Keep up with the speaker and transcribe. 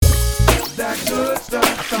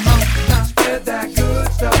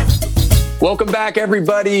Welcome back,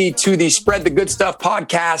 everybody, to the Spread the Good Stuff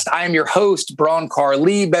podcast. I am your host, Braun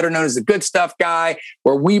Carlee, better known as the Good Stuff Guy,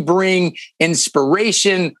 where we bring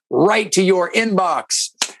inspiration right to your inbox.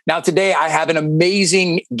 Now, today I have an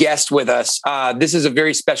amazing guest with us. This is a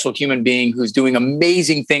very special human being who's doing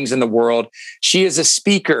amazing things in the world. She is a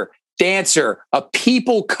speaker, dancer, a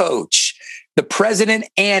people coach, the president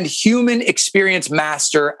and human experience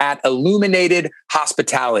master at Illuminated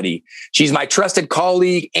Hospitality. She's my trusted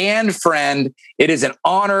colleague and friend. It is an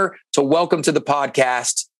honor to welcome to the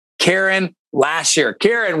podcast, Karen Lasher.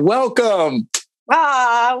 Karen, welcome.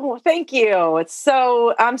 Well, thank you.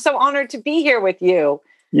 I'm so honored to be here with you.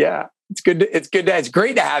 Yeah, it's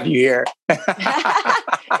great to have you here.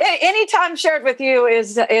 Any time shared with you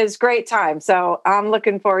is great time. So I'm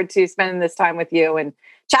looking forward to spending this time with you and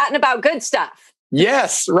chatting about good stuff.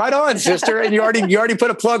 Yes, right on, sister. And you already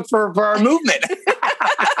put a plug for our movement.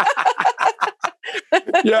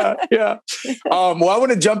 Yeah. Well, I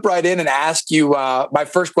want to jump right in and ask you. My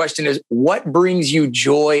first question is, what brings you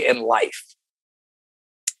joy in life?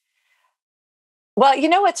 Well,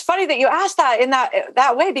 it's funny that you asked that in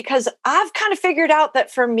that way, because I've kind of figured out that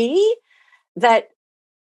for me, that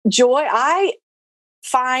I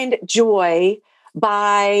find joy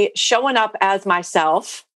by showing up as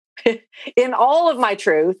myself in all of my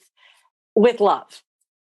truth with love,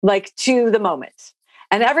 like to the moment.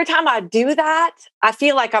 And every time I do that, I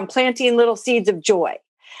feel like I'm planting little seeds of joy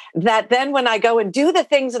that then when I go and do the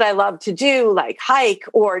things that I love to do, like hike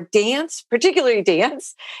or dance, particularly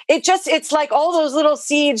dance, it's like all those little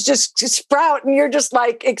seeds just sprout and you're just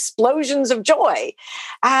like explosions of joy.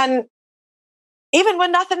 And even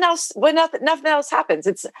when nothing else happens,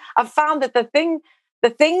 I've found that the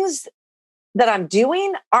things that I'm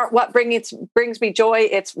doing aren't what brings me joy.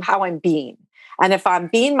 It's how I'm being. And if I'm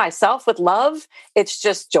being myself with love, it's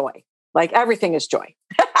just joy. Like everything is joy.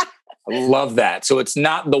 I love that. So it's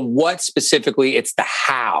not the what specifically, it's the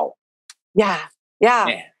how. Yeah.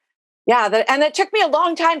 And it took me a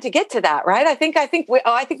long time to get to that, right? I think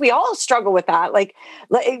we all struggle with that. Like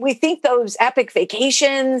we think those epic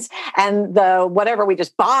vacations and the whatever we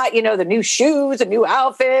just bought, the new shoes, a new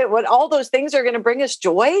outfit, all those things are going to bring us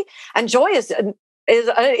joy. And joy is an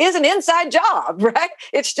inside job, right?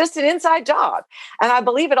 It's just an inside job. And I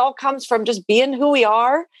believe it all comes from just being who we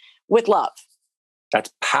are with love.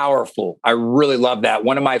 That's powerful. I really love that.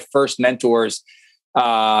 One of my first mentors,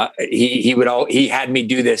 he had me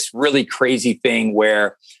do this really crazy thing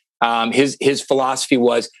where his philosophy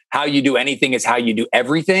was how you do anything is how you do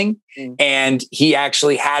everything. Mm. And he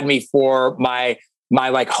actually had me for my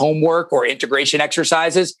like homework or integration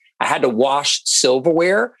exercises. I had to wash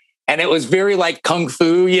silverware. And it was very like kung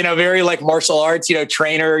fu, very like martial arts,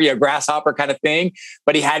 trainer, grasshopper kind of thing.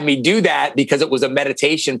 But he had me do that because it was a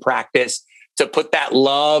meditation practice to put that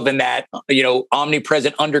love and that,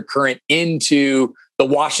 omnipresent undercurrent into the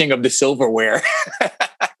washing of the silverware.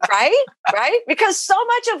 Right. Because so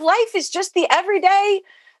much of life is just the everyday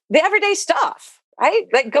stuff, right?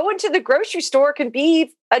 Like going to the grocery store can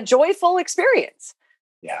be a joyful experience.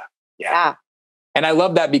 Yeah. And I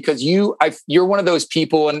love that because you're one of those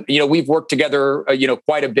people, and, we've worked together,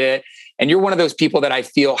 quite a bit. And you're one of those people that I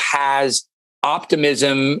feel has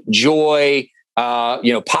optimism, joy,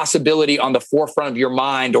 possibility on the forefront of your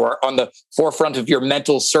mind or on the forefront of your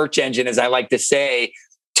mental search engine, as I like to say.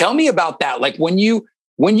 Tell me about that. Like when you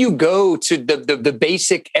go to the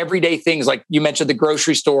basic everyday things, like you mentioned the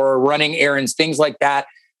grocery store, running errands, things like that.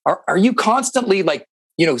 Are you constantly like,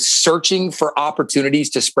 searching for opportunities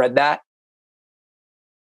to spread that?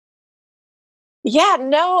 Yeah,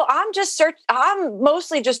 no, I'm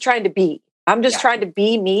mostly just trying to be. I'm just trying to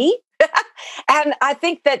be me. And I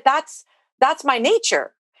think that's my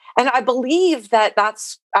nature. And I believe that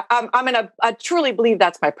I truly believe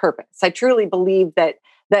that's my purpose. I truly believe that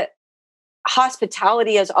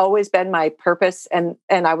hospitality has always been my purpose. And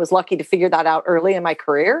I was lucky to figure that out early in my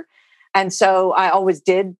career. And so I always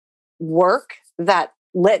did work that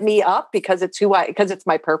lit me up because it's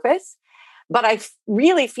my purpose. But I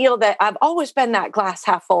really feel that I've always been that glass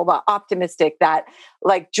half full, the optimistic, that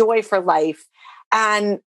like joy for life.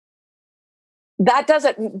 And that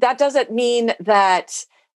doesn't mean that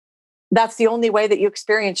that's the only way that you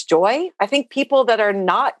experience joy. I think people that are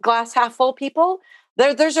not glass half full people,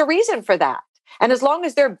 there's a reason for that. And as long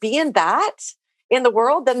as they're being that in the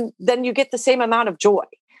world, then you get the same amount of joy.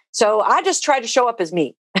 So I just try to show up as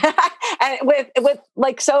me and with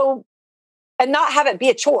like, so, and not have it be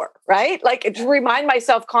a chore, right? Like to remind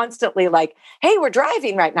myself constantly, like, hey, we're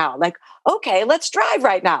driving right now. Like, okay, let's drive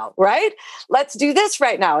right now, right? Let's do this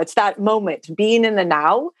right now. It's that moment, being in the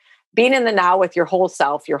now. being in the now with your whole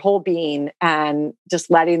self, your whole being, and just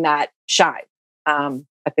letting that shine.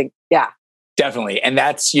 I think, yeah. Definitely. And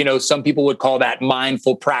that's, some people would call that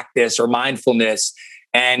mindful practice or mindfulness.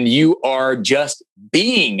 And you are just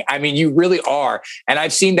being. I mean, you really are. And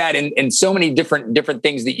I've seen that in so many different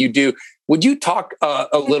things that you do. Would you talk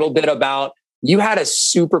a little bit about, you had a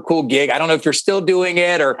super cool gig. I don't know if you're still doing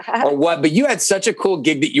it or what, but you had such a cool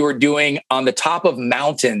gig that you were doing on the top of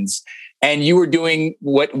mountains, and you were doing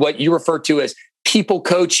what you refer to as people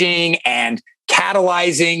coaching and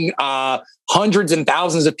catalyzing hundreds and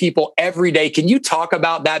thousands of people every day. Can you talk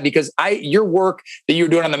about that? Because your work that you were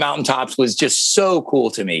doing on the mountaintops was just so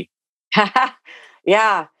cool to me.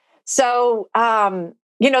 Yeah. So,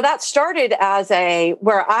 that started as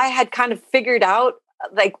where I had kind of figured out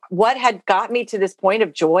like what had got me to this point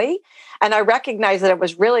of joy. And I recognized that it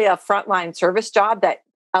was really a frontline service job that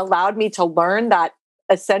allowed me to learn that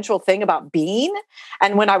essential thing about being.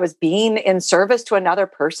 And when I was being in service to another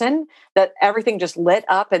person, that everything just lit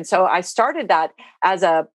up. And so I started that as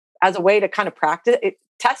a way to kind of practice it,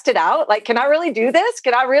 test it out. Like, can I really do this?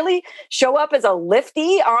 Can I really show up as a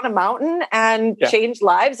lifty on a mountain and change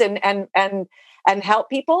lives and help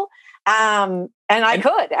people? And I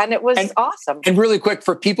could, and it was awesome. And really quick,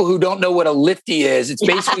 for people who don't know what a lifty is, it's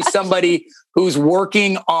basically somebody who's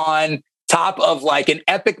working on top of like an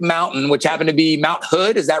epic mountain, which happened to be Mount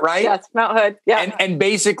Hood. Is that right? Yes, Mount Hood. Yeah. And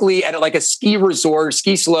basically at like a ski resort,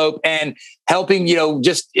 ski slope, and helping,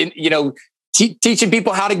 teaching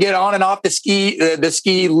people how to get on and off the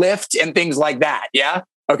ski lift and things like that. Yeah.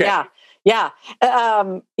 Okay. Yeah. Yeah.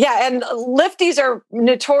 And lifties are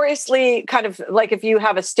notoriously kind of like, if you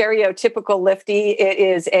have a stereotypical lifty, it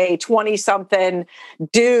is a 20-something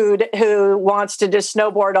dude who wants to just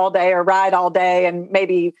snowboard all day or ride all day and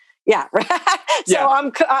maybe,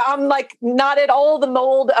 So I'm like not at all the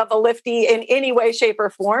mold of a lifty in any way, shape,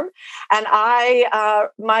 or form. And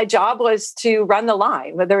my job was to run the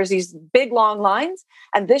line. There was these big, long lines.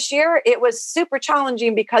 And this year it was super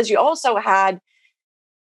challenging because you also had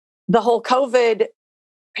the whole COVID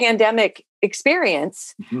pandemic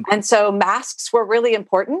experience. Mm-hmm. And so masks were really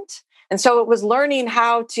important. And so it was learning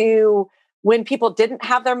how to, when people didn't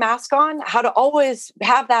have their mask on, how to always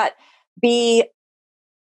have that be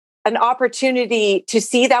an opportunity to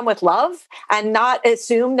see them with love and not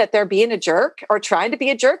assume that they're being a jerk or trying to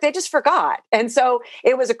be a jerk. They just forgot. And so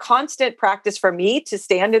it was a constant practice for me to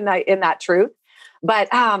stand in that truth. But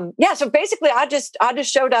so basically I just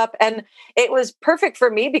showed up, and it was perfect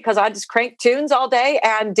for me because I just cranked tunes all day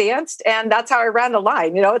and danced, and that's how I ran the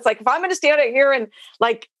line. It's like, if I'm going to stand out here and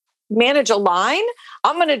like manage a line,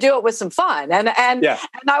 I'm going to do it with some fun. And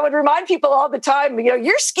I would remind people all the time,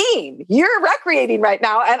 you're skiing, you're recreating right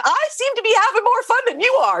now, and I seem to be having more fun than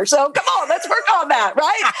you are. So come on, let's work on that,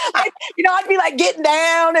 right? Like, I'd be like getting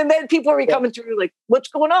down, and then people would be coming through like, what's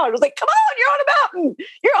going on? I was like, come on, you're on a mountain,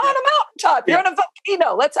 you're on a mountaintop, you're on a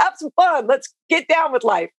volcano. Let's have some fun. Let's get down with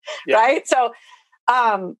life, right? So,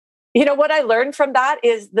 what I learned from that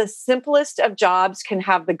is the simplest of jobs can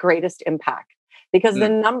have the greatest impact. Because the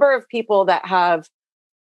number of people that have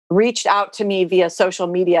reached out to me via social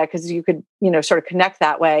media, because you could, sort of connect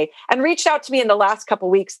that way, and reached out to me in the last couple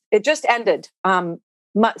of weeks. It just ended.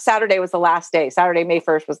 Saturday was the last day. Saturday, May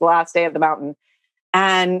 1st was the last day of the mountain.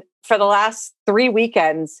 And for the last 3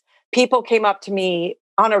 weekends, people came up to me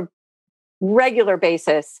on a regular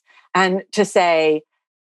basis and to say,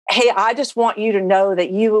 hey, I just want you to know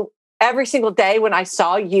that every single day when I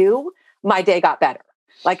saw you, my day got better.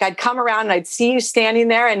 Like, I'd come around and I'd see you standing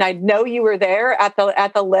there, and I'd know you were there at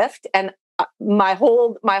the lift, and my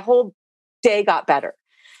whole day got better.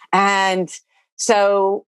 And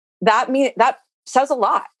so that says a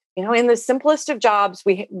lot. In the simplest of jobs,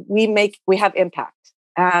 we have impact.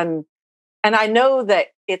 And I know that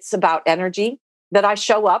it's about energy, that I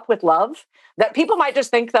show up with love, that people might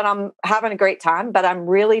just think that I'm having a great time, but I'm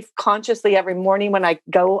really consciously every morning when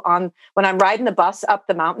I'm riding the bus up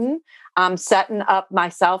the mountain, I'm setting up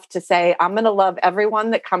myself to say, I'm going to love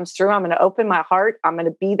everyone that comes through. I'm going to open my heart. I'm going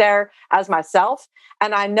to be there as myself.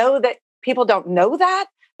 And I know that people don't know that,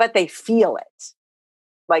 but they feel it.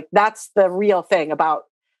 Like, that's the real thing about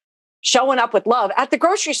showing up with love at the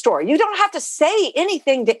grocery store. You don't have to say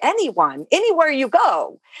anything to anyone, anywhere you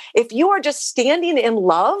go. If you are just standing in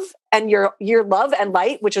love and your love and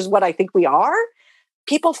light, which is what I think we are,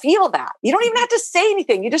 people feel that. You don't even have to say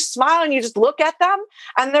anything. You just smile and you just look at them,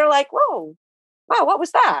 and they're like, whoa, wow, what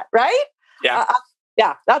was that? Right? Yeah.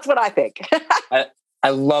 That's what I think. I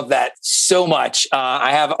love that so much.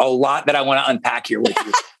 I have a lot that I want to unpack here with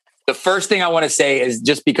you. The first thing I want to say is,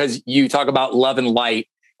 just because you talk about love and light,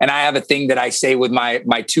 And I have a thing that I say with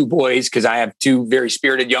my two boys, because I have two very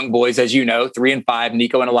spirited young boys, as you know, 3 and 5,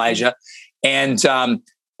 Nico and Elijah. And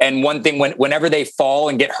one thing, whenever they fall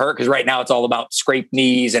and get hurt, because right now it's all about scraped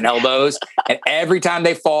knees and elbows, and every time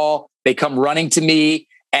they fall, they come running to me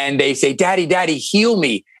and they say, "Daddy, Daddy, heal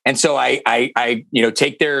me." And so I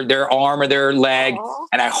take their arm or their leg,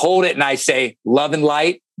 and I hold it and I say, "Love and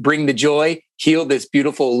light, bring the joy, heal this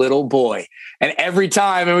beautiful little boy." And every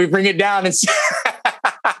time, and we bring it down, and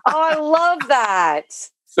I love that.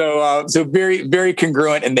 So very, very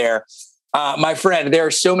congruent in there. My friend, there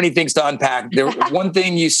are so many things to unpack. One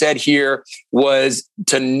thing you said here was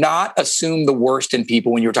to not assume the worst in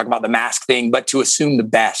people when you were talking about the mask thing, but to assume the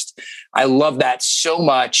best. I love that so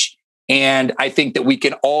much. And I think that we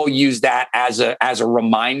can all use that as a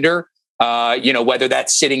reminder, whether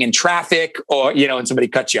that's sitting in traffic or, and somebody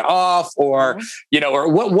cuts you off or, or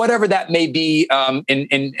whatever that may be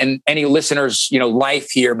in any listener's, life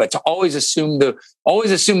here, but to always assume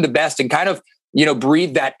the best and kind of,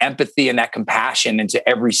 breathe that empathy and that compassion into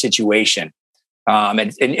every situation.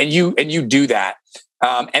 And you do that.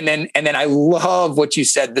 And then I love what you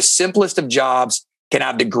said. The simplest of jobs can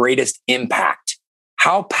have the greatest impact.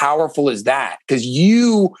 How powerful is that? Because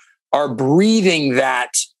you are breathing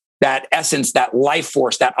that essence, that life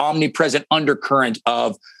force, that omnipresent undercurrent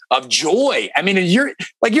of joy. I mean, you're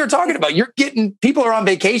like you're talking about, people are on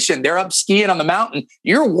vacation. They're up skiing on the mountain.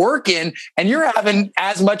 You're working and you're having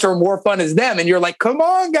as much or more fun as them. And you're like, come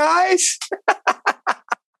on, guys.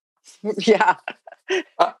 Yeah.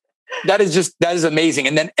 That is amazing.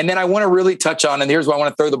 And then I want to really touch on, and here's why I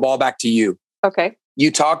want to throw the ball back to you. Okay. You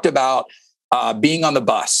talked about being on the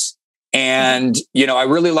bus, and I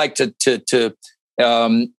really like to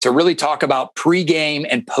really talk about pre-game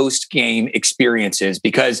and post-game experiences,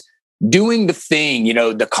 because doing the thing,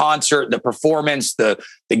 the concert, the performance, the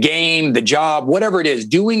game, the job, whatever it is,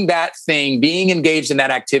 doing that thing, being engaged in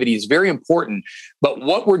that activity is very important. But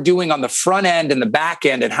what we're doing on the front end and the back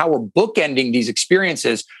end and how we're bookending these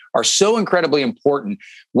experiences are so incredibly important.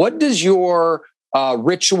 What does your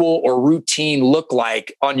ritual or routine look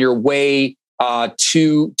like on your way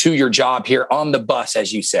to your job here on the bus,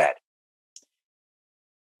 as you said?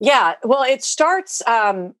 Yeah, well, it starts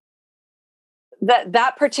that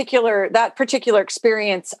particular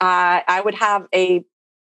experience. I would have a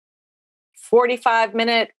 45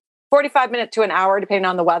 minute to an hour, depending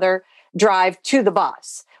on the weather, drive to the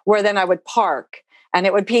bus, where then I would park, and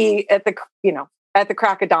it would be at the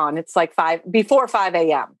crack of dawn. It's like before 5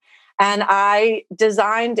 a.m. And I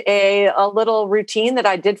designed a little routine that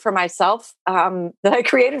I did for myself, that I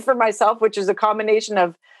created for myself, which is a combination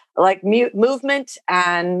of like movement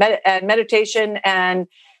and meditation, and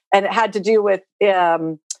it had to do with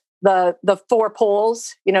the 4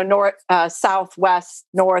 poles, north, south, west,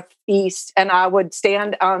 north, east, and I would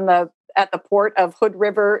stand at the port of Hood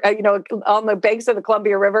River, on the banks of the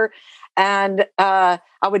Columbia River, and I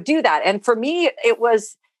would do that. And for me,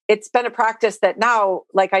 it's been a practice that now,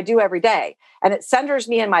 like, I do every day, and it centers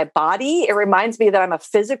me in my body. It reminds me that I'm a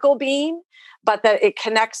physical being, but that it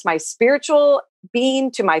connects my spiritual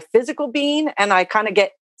being to my physical being. And I kind of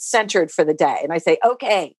get centered for the day. And I say,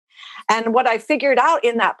 okay. And what I figured out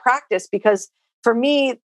in that practice, because for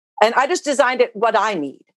me, and I just designed it what I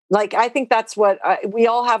need. Like, I think that's what we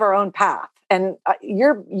all have our own path, and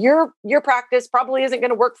your practice probably isn't going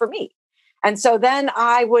to work for me. And so then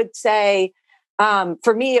I would say,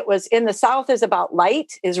 for me, it was in the South is about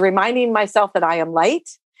light, is reminding myself that I am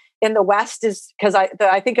light. In the West is because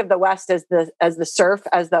I think of the West as the surf,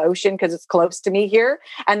 as the ocean, because it's close to me here,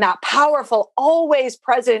 and that powerful, always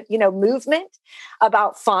present, movement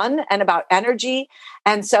about fun and about energy.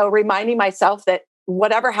 And so reminding myself that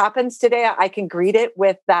whatever happens today, I can greet it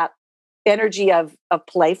with that energy of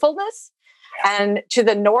playfulness. And to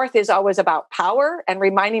the North is always about power, and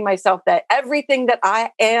reminding myself that everything that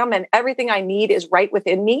I am and everything I need is right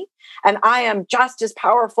within me, and I am just as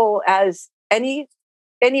powerful as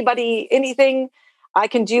anybody, anything. I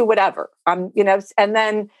can do whatever. And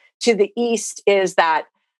then to the East is that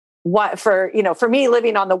for me,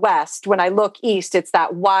 living on the West, when I look East, it's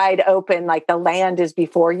that wide open, like the land is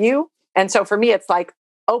before you. And so for me, it's like,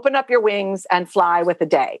 open up your wings and fly with the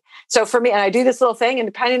day. So for me, and I do this little thing, and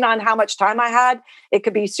depending on how much time I had, it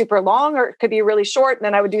could be super long or it could be really short. And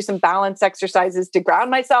then I would do some balance exercises to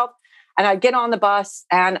ground myself. And I'd get on the bus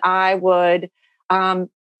and I would, how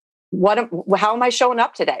am I showing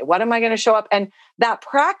up today? What am I going to show up? And that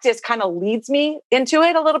practice kind of leads me into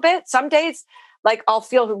it a little bit. Some days, like, I'll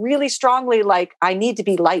feel really strongly like I need to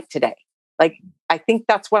be light today. Like, I think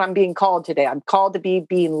that's what I'm being called today. I'm called to be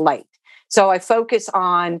being light. So I focus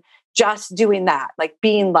on just doing that, like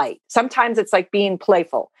being light. Sometimes it's like being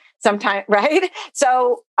playful. Sometimes, right?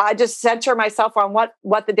 So I just center myself on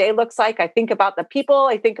what the day looks like. I think about the people.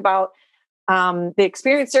 I think about the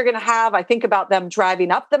experience they're going to have. I think about them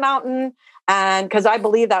driving up the mountain. And because I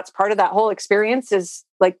believe that's part of that whole experience is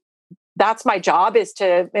like, that's my job, is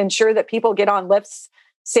to ensure that people get on lifts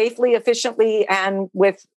safely, efficiently, and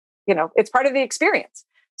with, it's part of the experience.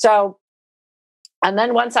 So, and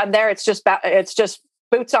then once I'm there, it's just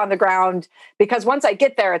boots on the ground, because once I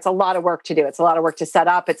get there, it's a lot of work to do. It's a lot of work to set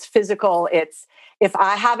up. It's physical. If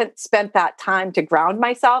I haven't spent that time to ground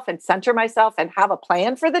myself and center myself and have a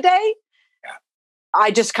plan for the day,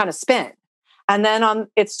 I just kind of spin. And then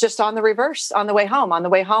it's just on the reverse on the way home. On the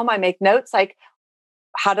way home, I make notes like,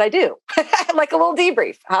 how did I do? Like a little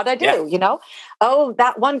debrief. How did I do? Yeah. Oh,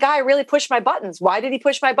 that one guy really pushed my buttons. Why did he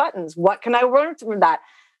push my buttons? What can I learn from that?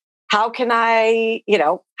 How can I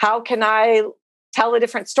tell a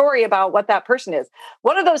different story about what that person is?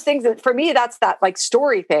 One of those things that for me, that's that like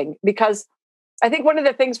story thing, because I think one of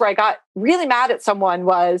the things where I got really mad at someone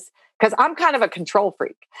was because I'm kind of a control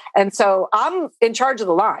freak. And so I'm in charge of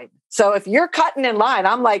the line. So if you're cutting in line,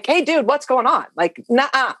 I'm like, hey, dude, what's going on? Like,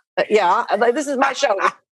 nah, yeah, like, this is my show.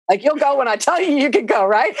 Like, you'll go when I tell you can go,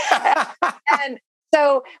 right? And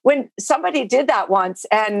so when somebody did that once,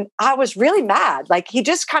 and I was really mad, like he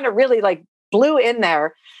just kind of really like blew in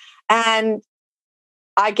there, and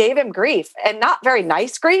I gave him grief, and not very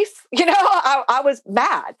nice grief. I was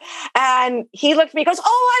mad, and he looked at me and goes,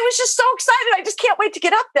 oh, I was just so excited. I just can't wait to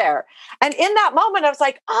get up there. And in that moment, I was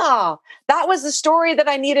like, oh, that was the story that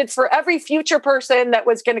I needed for every future person that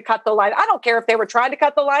was going to cut the line. I don't care if they were trying to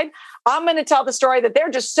cut the line. I'm going to tell the story that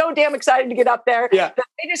they're just so damn excited to get up there that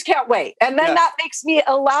they just can't wait. And then that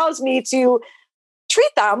allows me to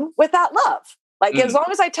treat them with that love. Like as long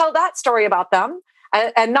as I tell that story about them,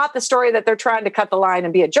 and not the story that they're trying to cut the line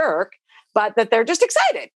and be a jerk, but that they're just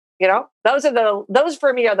excited. Those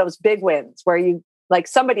for me are those big wins where you like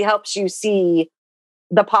somebody helps you see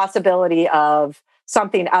the possibility of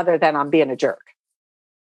something other than I'm being a jerk.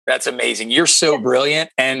 That's amazing. You're so brilliant.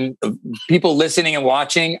 And people listening and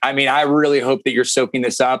watching, I mean, I really hope that you're soaking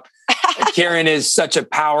this up. Karen is such a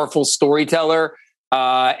powerful storyteller.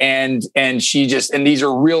 And these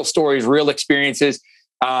are real stories, real experiences.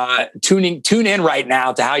 Tune in right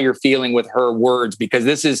now to how you're feeling with her words, because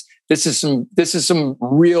this is some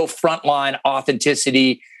real frontline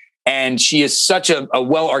authenticity. And she is such a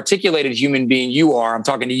well-articulated human being. You are, I'm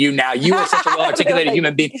talking to you now. You are such a well-articulated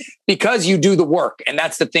human being because you do the work. And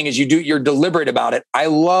that's the thing is you're deliberate about it. I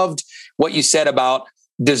loved what you said about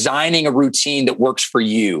designing a routine that works for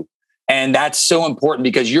you. And that's so important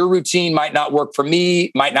because your routine might not work for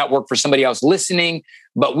me, might not work for somebody else listening,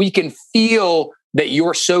 but we can feel that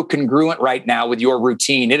you're so congruent right now with your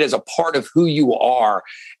routine. It is a part of who you are.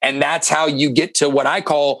 And that's how you get to what I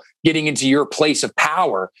call getting into your place of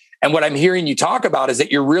power. And what I'm hearing you talk about is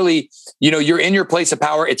that you're really, you're in your place of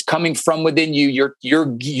power. It's coming from within you.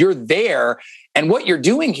 You're there. And what you're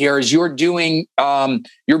doing here is you're being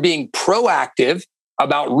proactive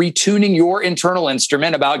about retuning your internal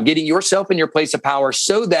instrument, about getting yourself in your place of power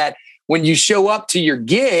so that when you show up to your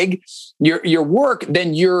gig, your work,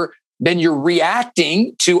 then you're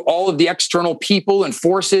reacting to all of the external people and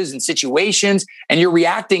forces and situations, and you're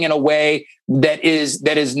reacting in a way that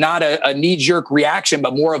is not a knee-jerk reaction,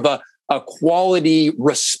 but more of a quality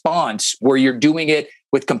response where you're doing it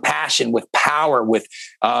with compassion, with power, with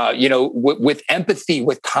empathy,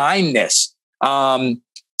 with kindness.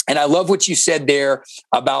 And I love what you said there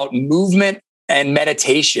about movement and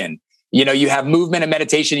meditation. You have movement and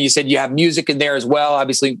meditation. You said you have music in there as well.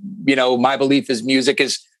 Obviously, my belief is music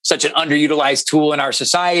is such an underutilized tool in our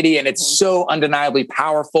society, and it's so undeniably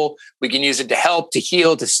powerful. We can use it to help, to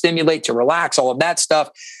heal, to stimulate, to relax, all of that stuff.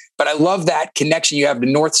 But I love that connection you have to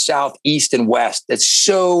north, south, east, and west. That's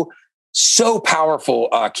so powerful,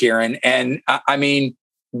 Karen. And I mean,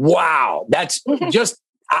 wow, that's just,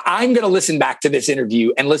 I'm going to listen back to this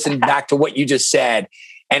interview and listen back to what you just said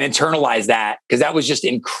and internalize that, because that was just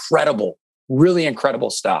incredible, really incredible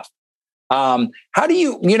stuff. How do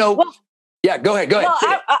you, yeah, go ahead. Well,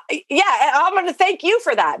 I'm going to thank you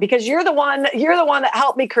for that, because you're the one that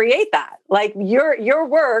helped me create that. Like your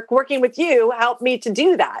work, working with you, helped me to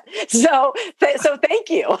do that. So thank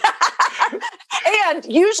you. And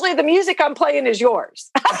usually the music I'm playing is yours.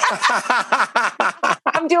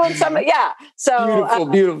 I'm doing some, yeah. So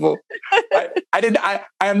beautiful. I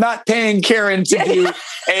am not paying Karen to do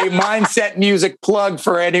a mindset music plug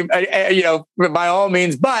for any, by all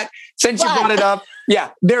means. But since you brought it up,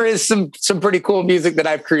 yeah, there is some pretty cool music that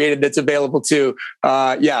I've created that's available too.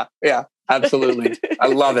 Yeah, absolutely. I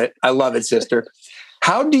love it, sister.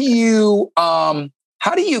 How do you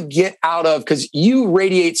get out of, because you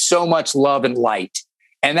radiate so much love and light,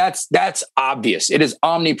 and that's obvious. It is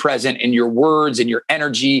omnipresent in your words and your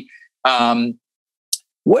energy.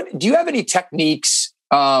 What do you have any techniques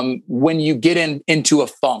when you get into a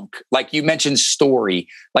funk? Like you mentioned story,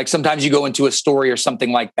 like sometimes you go into a story or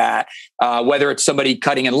something like that, whether it's somebody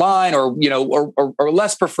cutting in line or, or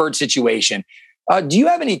less preferred situation. Do you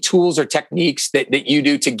have any tools or techniques that you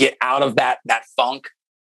do to get out of that funk?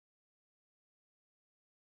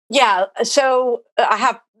 Yeah. So I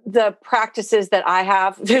have the practices that I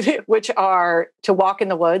have, which are to walk in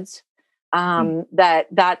the woods.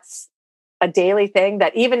 That's a daily thing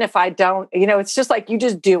that even if I don't, it's just like you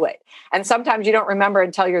just do it. And sometimes you don't remember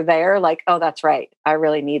until you're there, like, oh, that's right, I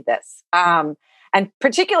really need this. And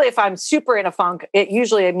particularly if I'm super in a funk, it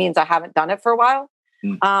usually means I haven't done it for a while.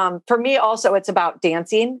 For me also, it's about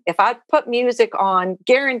dancing. If I put music on,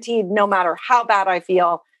 guaranteed, no matter how bad I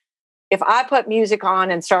feel, if I put music on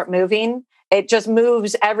and start moving, it just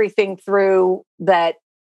moves everything through that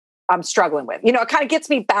I'm struggling with. It kind of gets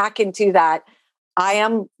me back into that. I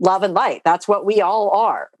am love and light. That's what we all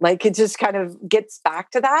are. Like it just kind of gets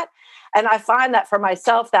back to that. And I find that for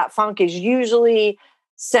myself, that funk is usually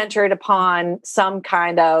centered upon some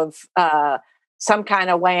kind of wah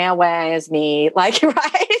is me. Like,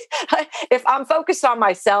 right. If I'm focused on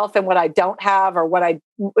myself and what I don't have or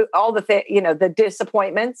all the the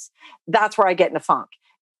disappointments, that's where I get in a funk.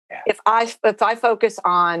 Yeah. If I focus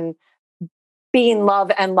on being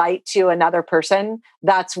love and light to another person,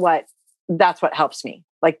 that's what helps me.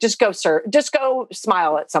 Like just go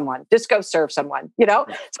smile at someone, just go serve someone, So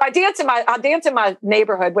I dance in my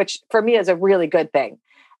neighborhood, which for me is a really good thing.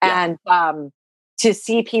 Yeah. And to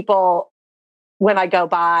see people when I go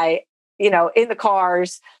by, in the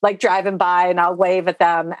cars, like driving by, and I'll wave at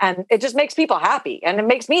them, and it just makes people happy, and it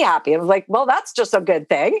makes me happy. I'm like, well, that's just a good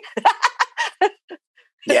thing.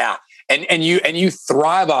 Yeah. And you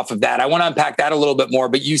thrive off of that. I want to unpack that a little bit more,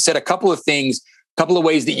 but you said a couple of things. Couple of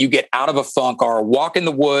ways that you get out of a funk are walk in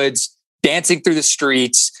the woods, dancing through the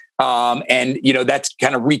streets, and that's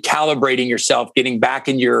kind of recalibrating yourself, getting back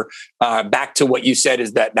in your back to what you said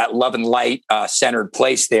is that love and light centered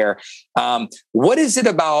place there. What is it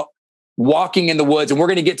about walking in the woods? And we're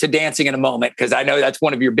going to get to dancing in a moment because I know that's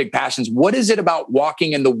one of your big passions. What is it about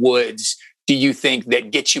walking in the woods, do you think,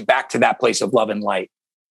 that gets you back to that place of love and light?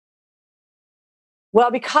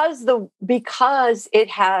 Well, because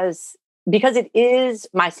it is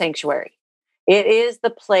my sanctuary. It is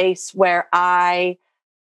the place where I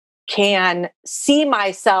can see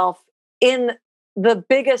myself in the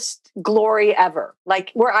biggest glory ever,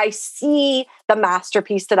 like where I see the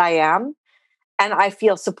masterpiece that I am, and I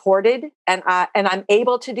feel supported, and I'm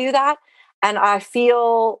able to do that, and I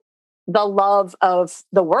feel the love of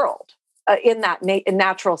the world in that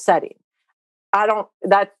natural setting. I don't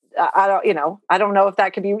know if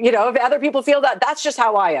that could be, if other people feel that. That's just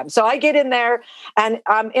how I am. So I get in there and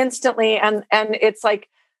I'm instantly, and it's like,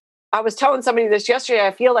 I was telling somebody this yesterday,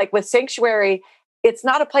 I feel like with sanctuary, it's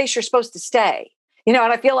not a place you're supposed to stay, and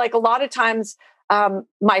I feel like a lot of times,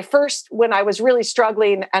 when I was really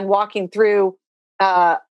struggling and walking through,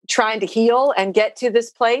 trying to heal and get to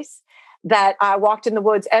this place, that I walked in the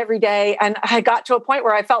woods every day. And I got to a point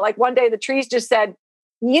where I felt like one day the trees just said,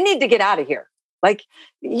 you need to get out of here. Like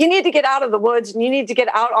you need to get out of the woods and you need to get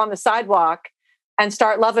out on the sidewalk and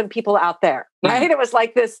start loving people out there. Right. Mm-hmm. It was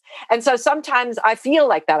like this. And so sometimes I feel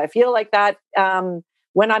like that.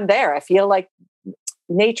 When I'm there, I feel like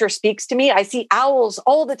nature speaks to me. I see owls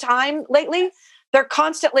all the time lately. They're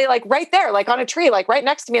constantly like right there, like on a tree, like right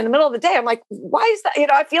next to me in the middle of the day. I'm like, why is that?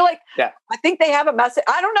 I feel like, I think they have a message.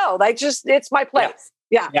 I don't know. Like it's my place.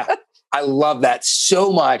 Yeah. I love that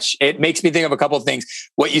so much. It makes me think of a couple of things.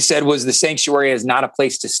 What you said was the sanctuary is not a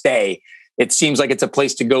place to stay. It seems like it's a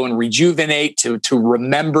place to go and rejuvenate, to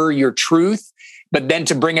remember your truth, but then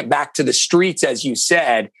to bring it back to the streets, as you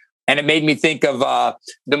said. And it made me think of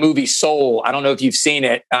the movie Soul. I don't know if you've seen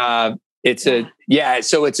it. So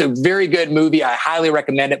it's a very good movie. I highly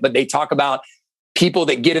recommend it, but they talk about people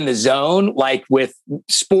that get in the zone, like with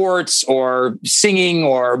sports or singing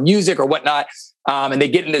or music or whatnot. And they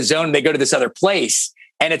get in the zone and they go to this other place.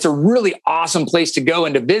 And it's a really awesome place to go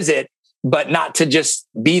and to visit, but not to just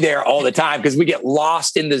be there all the time, because we get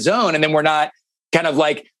lost in the zone and then we're not kind of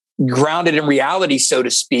like grounded in reality, so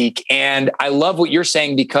to speak. And I love what you're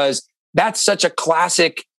saying, because that's such a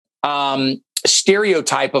classic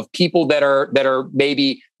stereotype of people that are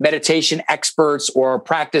maybe meditation experts or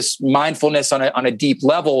practice mindfulness on a deep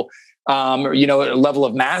level, a level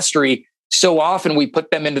of mastery. So often we put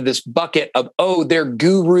them into this bucket of, they're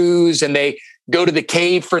gurus and they go to the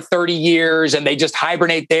cave for 30 years and they just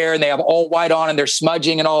hibernate there and they have all white on and they're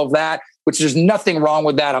smudging and all of that, which there's nothing wrong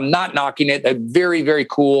with that. I'm not knocking it. A very, very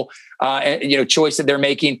cool, choice that they're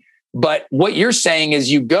making. But what you're saying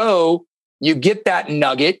is you go, you get that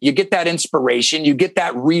nugget, you get that inspiration, you get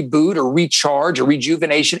that reboot or recharge or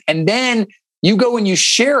rejuvenation, and then you go and you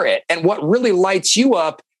share it. And what really lights you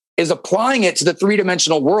up is applying it to the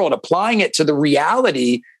three-dimensional world, applying it to the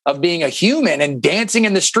reality of being a human and dancing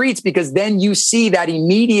in the streets, because then you see that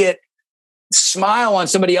immediate smile on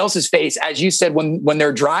somebody else's face, as you said, when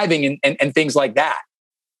they're driving and things like that.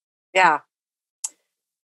 Yeah.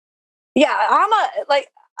 Yeah.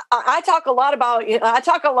 I talk a lot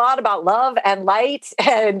about love and light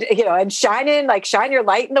and, and shining, like shine your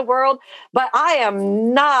light in the world. But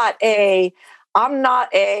I'm not a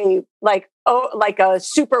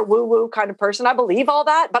super woo-woo kind of person. I believe all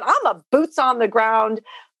that, but I'm a boots on the ground.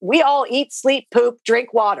 We all eat, sleep, poop,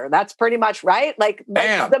 drink water. That's pretty much right. Like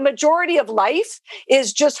the majority of life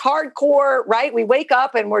is just hardcore, right? We wake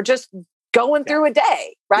up and we're just going through a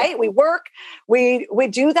day, right? Yeah. We work, we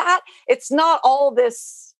do that. It's not all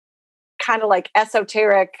this kind of like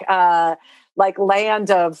esoteric, like land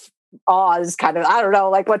of Oz kind of, I don't know,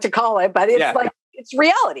 like what to call it, but it's it's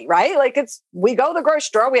reality, right? Like we go to the grocery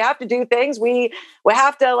store, we have to do things. We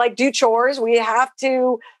have to like do chores. We have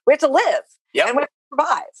to live. Yep. And we have to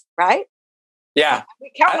survive, right? Yeah.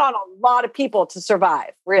 We count on a lot of people to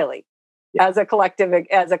survive, really, as a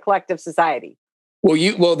collective society.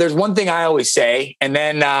 Well, there's one thing I always say, and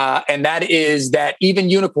that is that even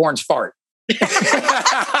unicorns fart. Because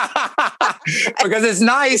it's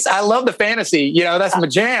nice. I love the fantasy, that's my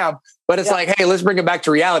jam, but it's like, hey, let's bring it back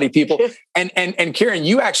to reality, people. And Karen,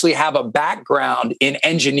 you actually have a background in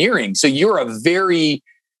engineering. So you're a very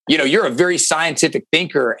scientific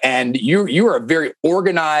thinker, and you are a very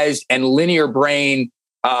organized and linear brain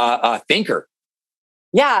thinker.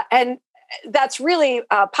 Yeah. And that's really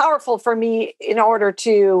powerful for me in order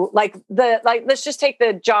to let's just take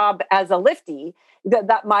the job as a lifty,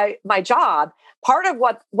 that my job. Part of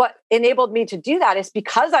what enabled me to do that is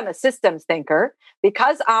because I'm a systems thinker,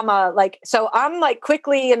 because I'm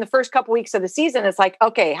quickly in the first couple weeks of the season, it's like,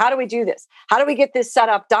 okay, how do we do this? How do we get this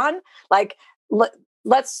setup done? Like,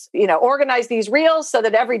 let's, organize these reels so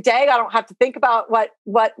that every day I don't have to think about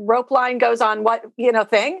what rope line goes on what,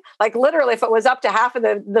 thing. Like literally, if it was up to half of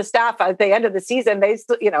the staff at the end of the season, they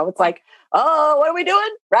still, it's like, oh, what are we doing?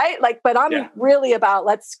 Right. Like, but I'm really about,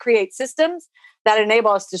 let's create systems that enable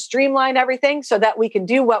us to streamline everything so that we can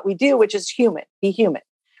do what we do, which is be human,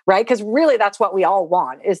 right? Because really that's what we all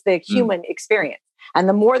want, is the human experience. And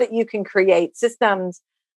the more that you can create systems,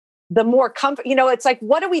 the more comfort, it's like,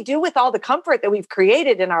 what do we do with all the comfort that we've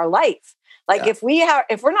created in our life? Like if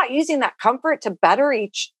we're not using that comfort to better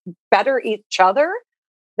each other,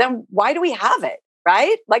 then why do we have it?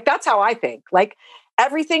 Right? Like, that's how I think. Like,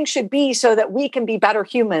 everything should be so that we can be better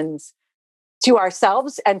humans to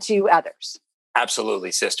ourselves and to others.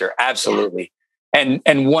 Absolutely, sister. Absolutely. Yeah.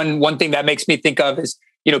 And one thing that makes me think of is,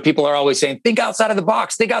 people are always saying, think outside of the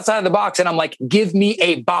box, think outside of the box. And I'm like, give me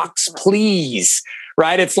a box, please.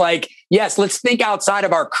 Right. It's like, yes, let's think outside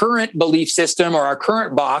of our current belief system or our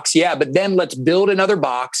current box. Yeah. But then let's build another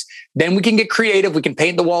box. Then we can get creative. We can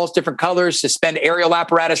paint the walls different colors, suspend aerial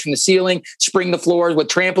apparatus from the ceiling, spring the floors with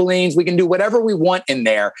trampolines. We can do whatever we want in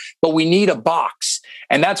there, but we need a box.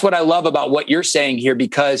 And that's what I love about what you're saying here,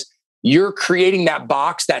 because you're creating that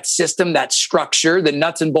box, that system, that structure. The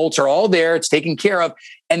nuts and bolts are all there. It's taken care of.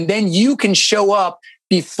 And then you can show up,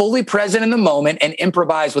 be fully present in the moment, and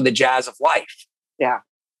improvise with the jazz of life. Yeah.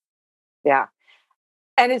 Yeah.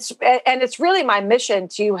 And it's really my mission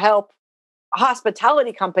to help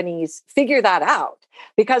hospitality companies figure that out,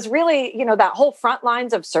 because really, that whole front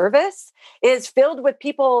lines of service is filled with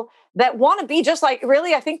people that want to be just like,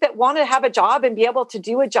 really, I think that want to have a job and be able to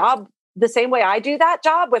do a job the same way I do that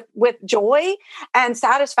job, with joy and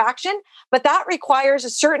satisfaction. But that requires a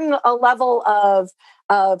certain level of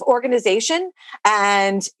organization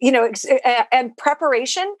and, and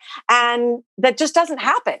preparation. And that just doesn't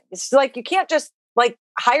happen. It's like, you can't just like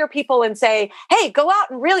hire people and say, hey, go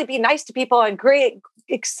out and really be nice to people and create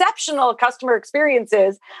exceptional customer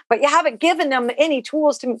experiences, but you haven't given them any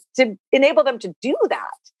tools to enable them to do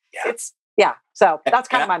that. So that's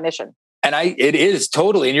kind of my mission. And it is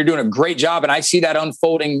totally, and you're doing a great job. And I see that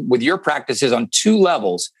unfolding with your practices on two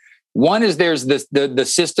levels. One is there's the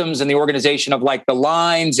systems and the organization of like the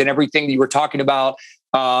lines and everything that you were talking about,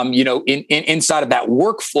 inside of that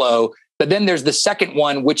workflow. But then there's the second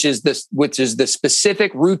one, which is the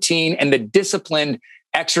specific routine and the disciplined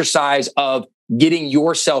exercise of getting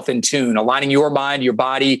yourself in tune, aligning your mind, your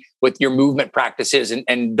body with your movement practices,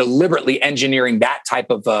 and deliberately engineering that type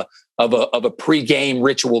of a pre-game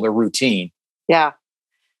ritual or routine. Yeah.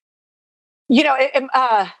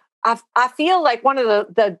 I feel like one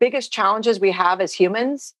of the biggest challenges we have as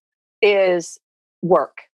humans is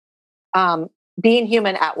work, being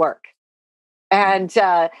human at work. And,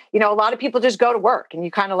 a lot of people just go to work and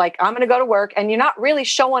you kind of like, I'm going to go to work, and you're not really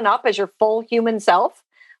showing up as your full human self.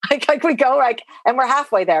 Like we go and we're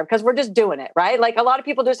halfway there because we're just doing it, right? Like a lot of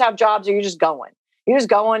people just have jobs or you're just going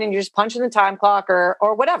and you're just punching the time clock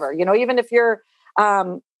or whatever, even if you're,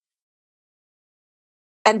 and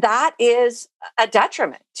that is a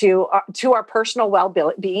detriment to our personal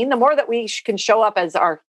well-being. The more that we can show up as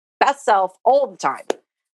our best self all the time,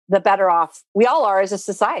 the better off we all are as a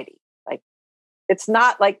society. Like, it's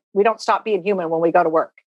not like we don't stop being human when we go to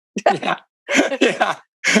work. Yeah. Yeah.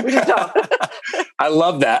 We just don't. I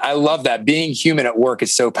love that. I love that. Being human at work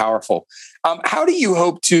is so powerful. How do you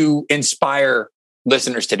hope to inspire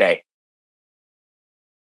listeners today?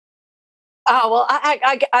 Oh, well,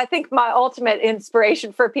 I think my ultimate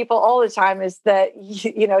inspiration for people all the time is that,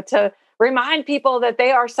 to remind people that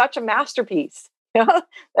they are such a masterpiece.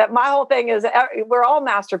 That my whole thing is we're all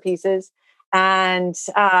masterpieces, and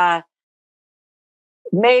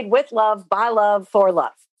made with love, by love, for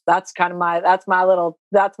love. That's kind of my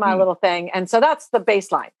little thing. And so that's the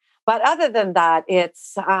baseline. But other than that,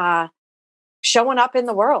 it's showing up in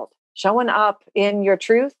the world, showing up in your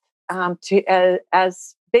truth,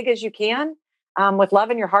 as big as you can, with love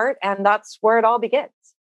in your heart. And that's where it all begins.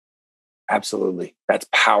 Absolutely. That's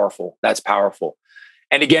powerful. That's powerful.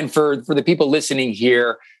 And again, for the people listening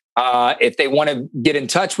here, if they want to get in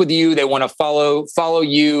touch with you, they want to follow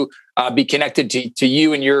you, be connected to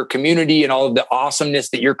you and your community and all of the awesomeness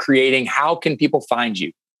that you're creating, how can people find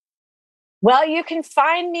you? Well, you can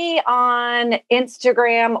find me on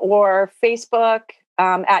Instagram or Facebook,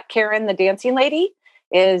 at Karen the Dancing Lady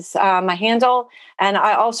is my handle. And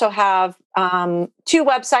I also have two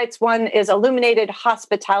websites. One is Illuminated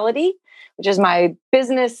Hospitality, which is my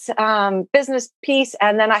business piece.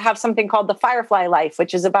 And then I have something called The Firefly Life,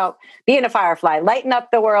 which is about being a firefly, lighten up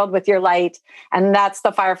the world with your light. And that's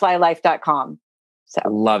thefireflylife.com. So I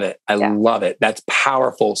love it. I love it. That's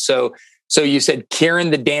powerful. So you said Karen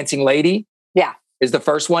the Dancing Lady. Yeah. Is the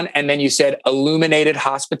first one. And then you said Illuminated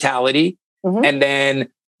Hospitality. Mm-hmm. And then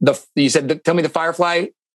tell me the Firefly.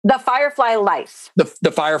 The Firefly Life.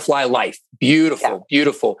 The Firefly Life. Beautiful, yeah.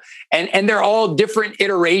 Beautiful. And they're all different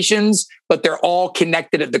iterations, but they're all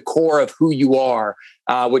connected at the core of who you are,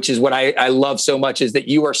 which is what I love so much, is that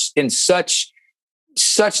you are in such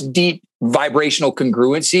deep vibrational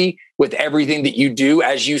congruency with everything that you do,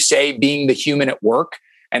 as you say, being the human at work.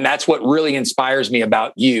 And that's what really inspires me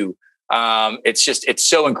about you. It's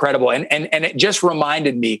so incredible. And it just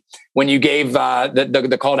reminded me when you gave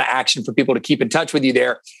the call to action for people to keep in touch with you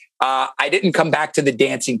there. I didn't come back to the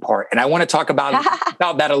dancing part, and I want to talk about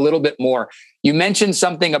that a little bit more. You mentioned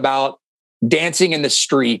something about dancing in the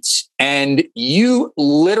streets, and you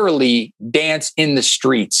literally dance in the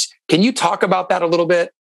streets. Can you talk about that a little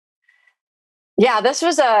bit? Yeah, this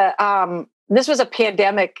was a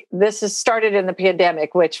pandemic. This has started in the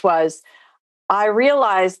pandemic, which was, I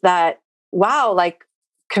realized that, wow, like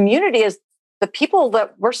community is the people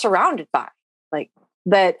that we're surrounded by. Like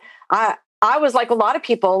that I was like a lot of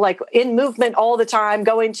people, like in movement all the time,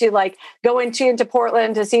 going into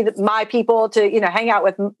Portland to see my people, to, hang out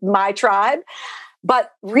with my tribe.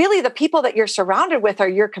 But really the people that you're surrounded with are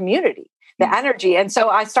your community, the energy. And so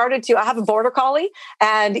I have a border collie,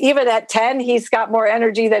 and even at 10, he's got more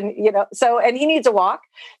energy than, and he needs a walk.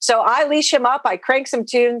 So I leash him up, I crank some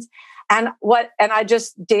tunes. And I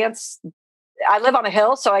just dance. I live on a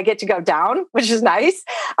hill, so I get to go down, which is nice.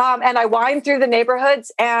 And I wind through the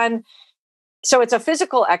neighborhoods. And so it's a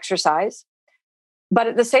physical exercise, but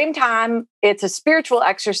at the same time, it's a spiritual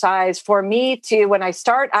exercise for me to, when I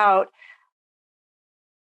start out,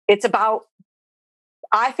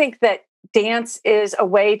 I think that dance is a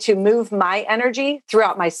way to move my energy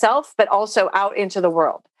throughout myself, but also out into the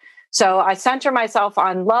world. So I center myself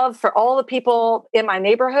on love for all the people in my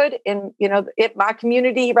neighborhood, in my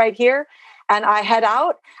community right here, and I head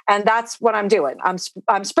out, and that's what I'm doing.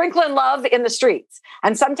 I'm sprinkling love in the streets,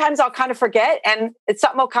 and sometimes I'll kind of forget, and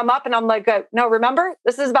something will come up, and I'm like, no, remember,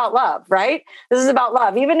 this is about love, right? This is about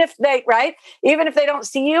love. Even if they don't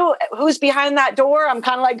see you, who's behind that door? I'm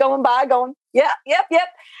kind of like going by, going, yeah, yep.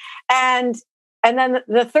 And then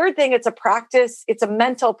the third thing, it's a practice. It's a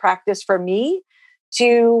mental practice for me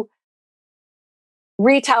to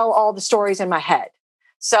retell all the stories in my head,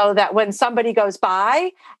 so that when somebody goes by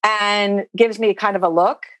and gives me kind of a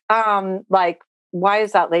look, like, why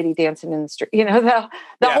is that lady dancing in the street? You know,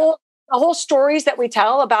 the whole stories that we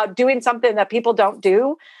tell about doing something that people don't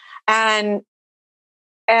do, and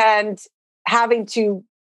having to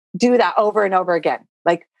do that over and over again.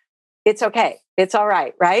 Like, it's okay. It's all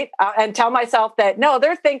right. Right. And tell myself that, no,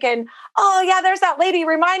 they're thinking, oh yeah, there's that lady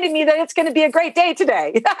reminding me that it's going to be a great day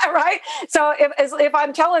today. Right. So if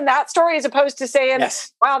I'm telling that story, as opposed to saying,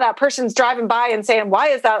 wow, that person's driving by and saying, why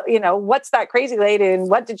is that, what's that crazy lady and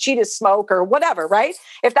what did she just smoke or whatever. Right.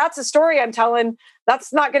 If that's a story I'm telling,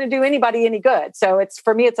 that's not going to do anybody any good. So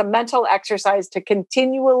for me, it's a mental exercise to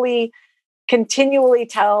continually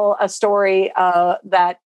tell a story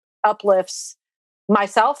that uplifts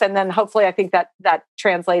myself, and then hopefully I think that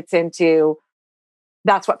translates into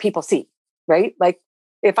that's what people see, right? Like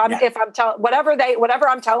if I'm telling whatever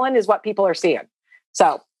I'm telling is what people are seeing.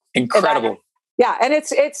 So incredible. And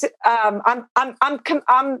it's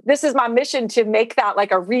this is my mission to make that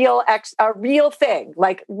like a real thing.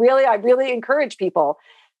 Like really, I really encourage people.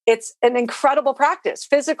 It's an incredible practice: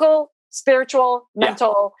 physical, spiritual,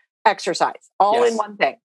 mental exercise, all in one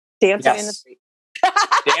thing. Dancing in the street.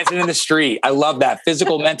 Dancing in the street. I love that.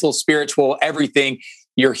 Physical, mental, spiritual, everything.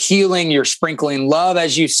 You're healing, you're sprinkling love,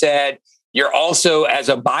 as you said. You're also, as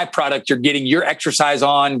a byproduct, you're getting your exercise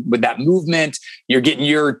on with that movement. You're getting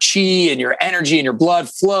your chi and your energy and your blood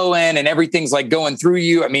flowing, and everything's like going through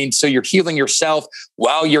you. I mean, so you're healing yourself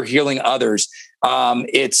while you're healing others. And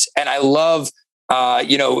I love,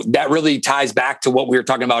 that really ties back to what we were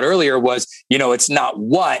talking about earlier was, it's not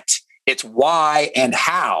what, it's why and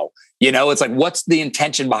how. It's like, what's the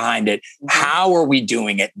intention behind it? How are we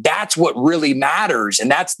doing it? That's what really matters. And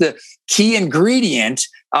that's the key ingredient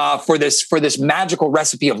for this magical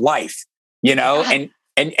recipe of life, and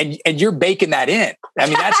you're baking that in. I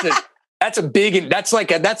mean, that's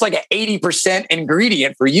like an 80%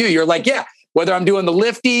 ingredient for you. You're like, yeah, whether I'm doing the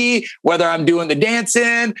lifty, whether I'm doing the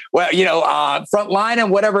dancing, front line and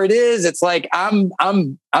whatever it is, it's like, I'm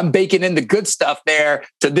baking in the good stuff there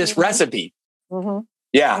to this recipe. Mm-hmm.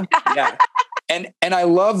 Yeah. And I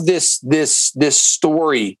love this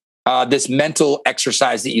story, this mental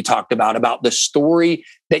exercise that you talked about the story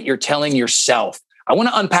that you're telling yourself. I want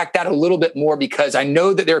to unpack that a little bit more, because I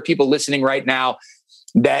know that there are people listening right now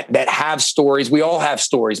that have stories. We all have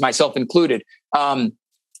stories, myself included.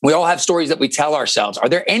 We all have stories that we tell ourselves. Are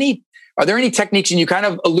there any techniques, and you kind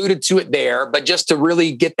of alluded to it there, but just to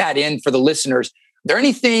really get that in for the listeners, are there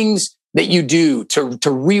any things that you do to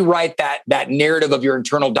rewrite that narrative of your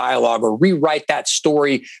internal dialogue, or rewrite that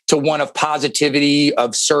story to one of positivity,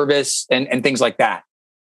 of service, and things like that?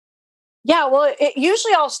 Yeah, well, it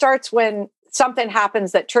usually all starts when something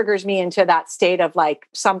happens that triggers me into that state of like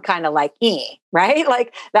some kind of like, right?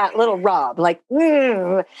 Like that little rub, like,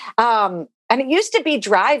 and it used to be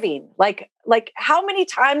driving. Like how many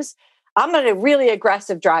times I'm a really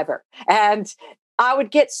aggressive driver, and I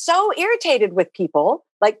would get so irritated with people,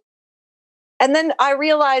 and then I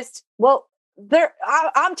realized, well,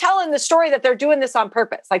 I'm telling the story that they're doing this on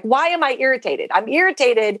purpose. Like, why am I irritated? I'm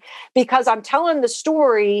irritated because I'm telling the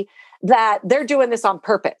story that they're doing this on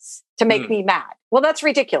purpose to make me mad. Well, that's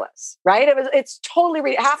ridiculous, right? It's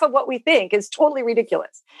totally, half of what we think is totally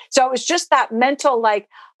ridiculous. So it was just that mental, like,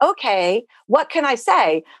 okay, what can I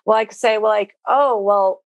say? Well, I could say, well, like, oh,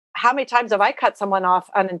 well, how many times have I cut someone off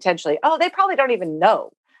unintentionally? Oh, they probably don't even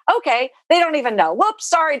know. Okay, they don't even know. Whoops,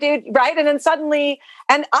 sorry, dude. Right. And then suddenly,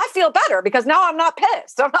 and I feel better because now I'm not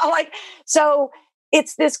pissed. I'm not like, so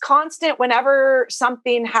it's this constant whenever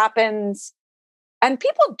something happens, and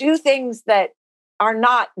people do things that are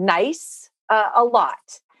not nice a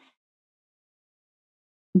lot.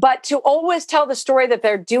 But to always tell the story that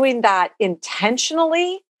they're doing that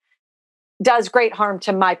intentionally does great harm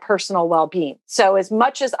to my personal well-being. So as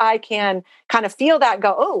much as I can kind of feel that,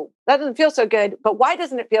 go, oh, that doesn't feel so good. But why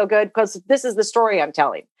doesn't it feel good? Because this is the story I'm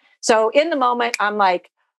telling. So in the moment, I'm like,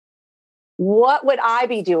 what would I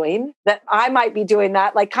be doing that I might be doing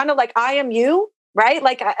that? Like, kind of like I am you, right?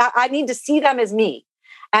 Like I need to see them as me.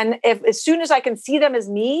 And as soon as I can see them as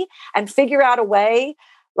me and figure out a way,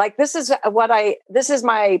 like this is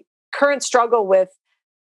my current struggle with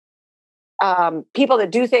people that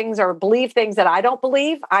do things or believe things that I don't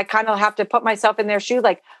believe. I kind of have to put myself in their shoe.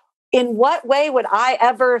 Like, in what way would I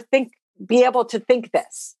ever be able to think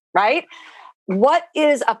this, right? What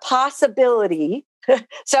is a possibility?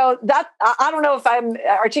 So that, I don't know if I'm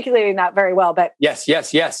articulating that very well, but yes. I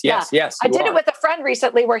did it with a friend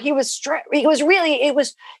recently where he was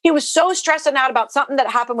so stressing out about something that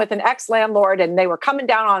happened with an ex-landlord, and they were coming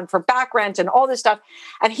down on for back rent and all this stuff.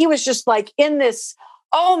 And he was just like in this,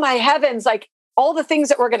 oh my heavens, like all the things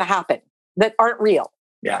that were going to happen that aren't real.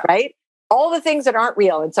 Yeah. Right. all the things that aren't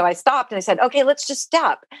real. And so I stopped and I said, okay, let's just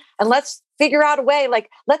stop and let's figure out a way. Like,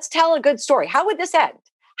 let's tell a good story. How would this end?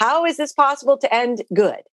 How is this possible to end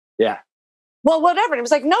good? Yeah. Well, whatever. And it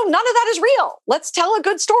was like, no, none of that is real. Let's tell a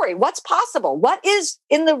good story. What's possible? What is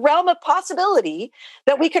in the realm of possibility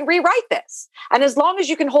that we can rewrite this? And as long as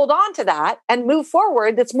you can hold on to that and move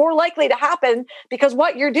forward, that's more likely to happen, because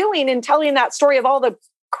what you're doing in telling that story of all the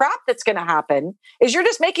crap that's going to happen is you're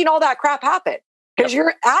just making all that crap happen because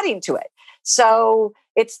you're adding to it. So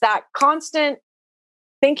it's that constant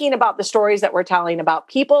thinking about the stories that we're telling about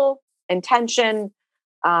people, intention,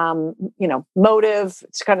 motive.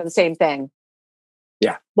 It's kind of the same thing.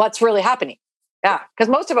 Yeah. What's really happening? Yeah. Because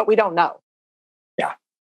most of it we don't know. Yeah.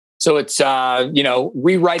 So it's,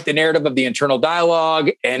 rewrite the narrative of the internal dialogue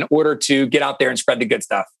in order to get out there and spread the good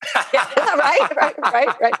stuff. Yeah,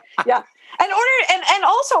 right. Yeah. And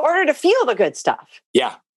also order to feel the good stuff.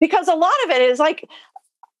 Yeah. Because a lot of it is like,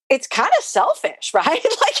 it's kind of selfish, right?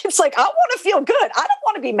 Like, it's like, I want to feel good. I don't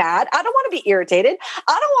want to be mad. I don't want to be irritated.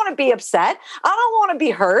 I don't want to be upset. I don't want to be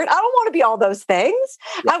hurt. I don't want to be all those things.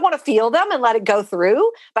 Yeah. I want to feel them and let it go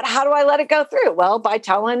through. But how do I let it go through? Well, by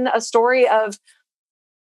telling a story of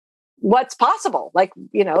what's possible, like,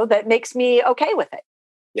 that makes me okay with it.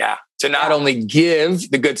 Yeah. To not only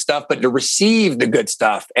give the good stuff, but to receive the good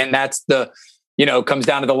stuff. And that's comes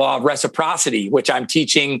down to the law of reciprocity, which I'm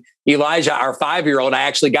teaching Elijah, our 5-year-old. I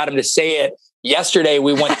actually got him to say it yesterday.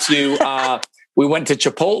 We went to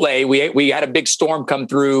Chipotle. We had a big storm come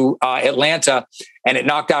through Atlanta, and it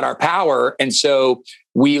knocked out our power. And so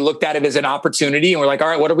we looked at it as an opportunity, and we're like, all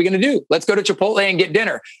right, what are we going to do? Let's go to Chipotle and get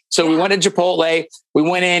dinner. So we went to Chipotle. We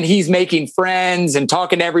went in, he's making friends and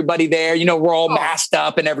talking to everybody there. We're all masked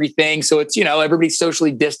up and everything. So it's, everybody's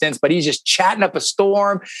socially distanced, but he's just chatting up a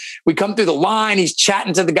storm. We come through the line. He's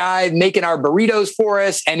chatting to the guy making our burritos for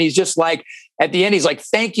us. And he's just like, at the end, he's like,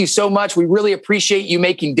 thank you so much. We really appreciate you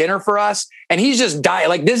making dinner for us. And he's just dying.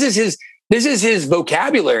 Like, this is his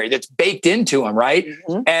vocabulary that's baked into him. Right.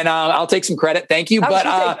 Mm-hmm. And I'll take some credit. Thank you. But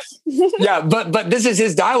but this is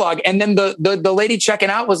his dialogue. And then the lady checking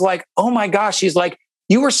out was like, oh my gosh. She's like,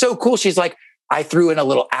 you were so cool. She's like, I threw in a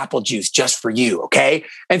little apple juice just for you. Okay.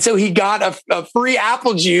 And so he got a free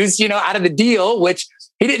apple juice, out of the deal, which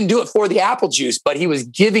he didn't do it for the apple juice, but he was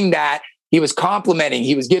giving that. He was complimenting,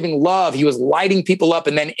 he was giving love, he was lighting people up.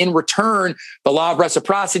 And then in return, the law of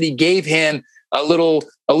reciprocity gave him a little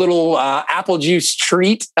apple juice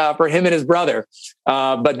treat for him and his brother.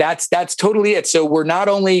 But that's totally it. So we're not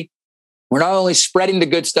only spreading the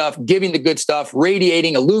good stuff, giving the good stuff,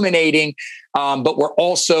 radiating, illuminating, but we're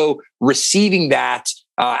also receiving that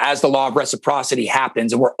as the law of reciprocity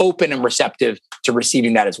happens, and we're open and receptive to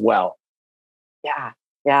receiving that as well.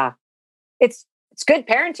 Yeah. It's good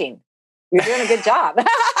parenting. You're doing a good job.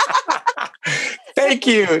 Thank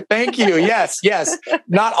you. Yes.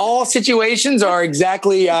 Not all situations are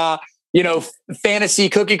exactly, fantasy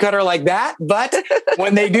cookie cutter like that. But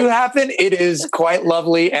when they do happen, it is quite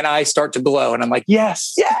lovely. And I start to glow and I'm like,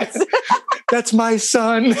 yes, that's my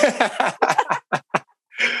son.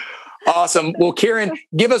 Awesome. Well, Karen,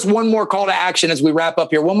 give us one more call to action as we wrap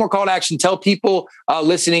up here. One more call to action. Tell people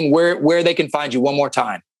listening where they can find you one more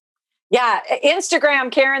time. Yeah.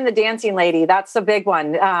 Instagram, Karen, the Dancing Lady. That's the big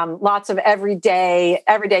one. Lots of everyday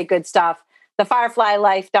good stuff.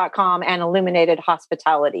 thefireflylife.com and Illuminated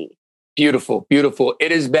Hospitality. Beautiful.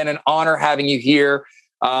 It has been an honor having you here.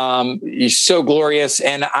 You're so glorious.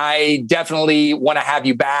 And I definitely want to have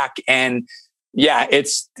you back. And yeah,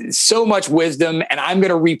 it's so much wisdom. And I'm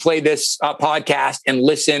going to replay this podcast and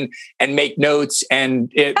listen and make notes.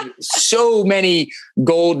 And so many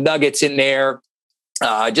gold nuggets in there.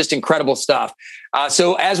 Just incredible stuff.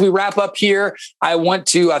 So as we wrap up here, I want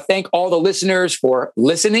to thank all the listeners for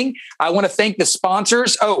listening. I want to thank the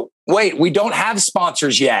sponsors. Oh, wait, we don't have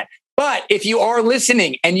sponsors yet. But if you are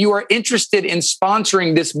listening and you are interested in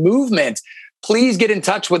sponsoring this movement, please get in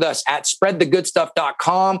touch with us at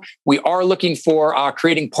spreadthegoodstuff.com. We are looking for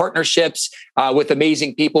creating partnerships with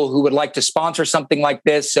amazing people who would like to sponsor something like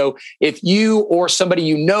this. So if you or somebody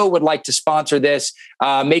you know would like to sponsor this,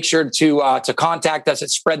 make sure to contact us at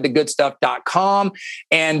spreadthegoodstuff.com.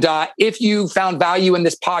 And if you found value in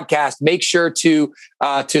this podcast, make sure to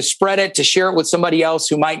spread it, to share it with somebody else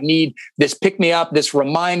who might need this pick-me-up, this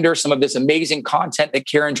reminder, some of this amazing content that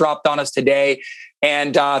Karen dropped on us today.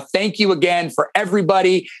 And thank you again for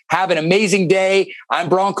everybody. Have an amazing day. I'm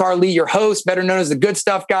Broncar Lee, your host, better known as the Good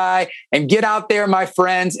Stuff Guy. And get out there, my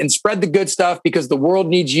friends, and spread the good stuff, because the world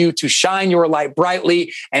needs you to shine your light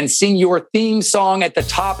brightly and sing your theme song at the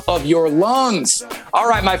top of your lungs. All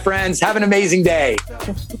right, my friends, have an amazing day.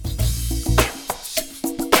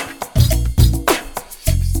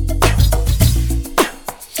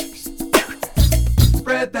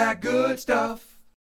 good stuff.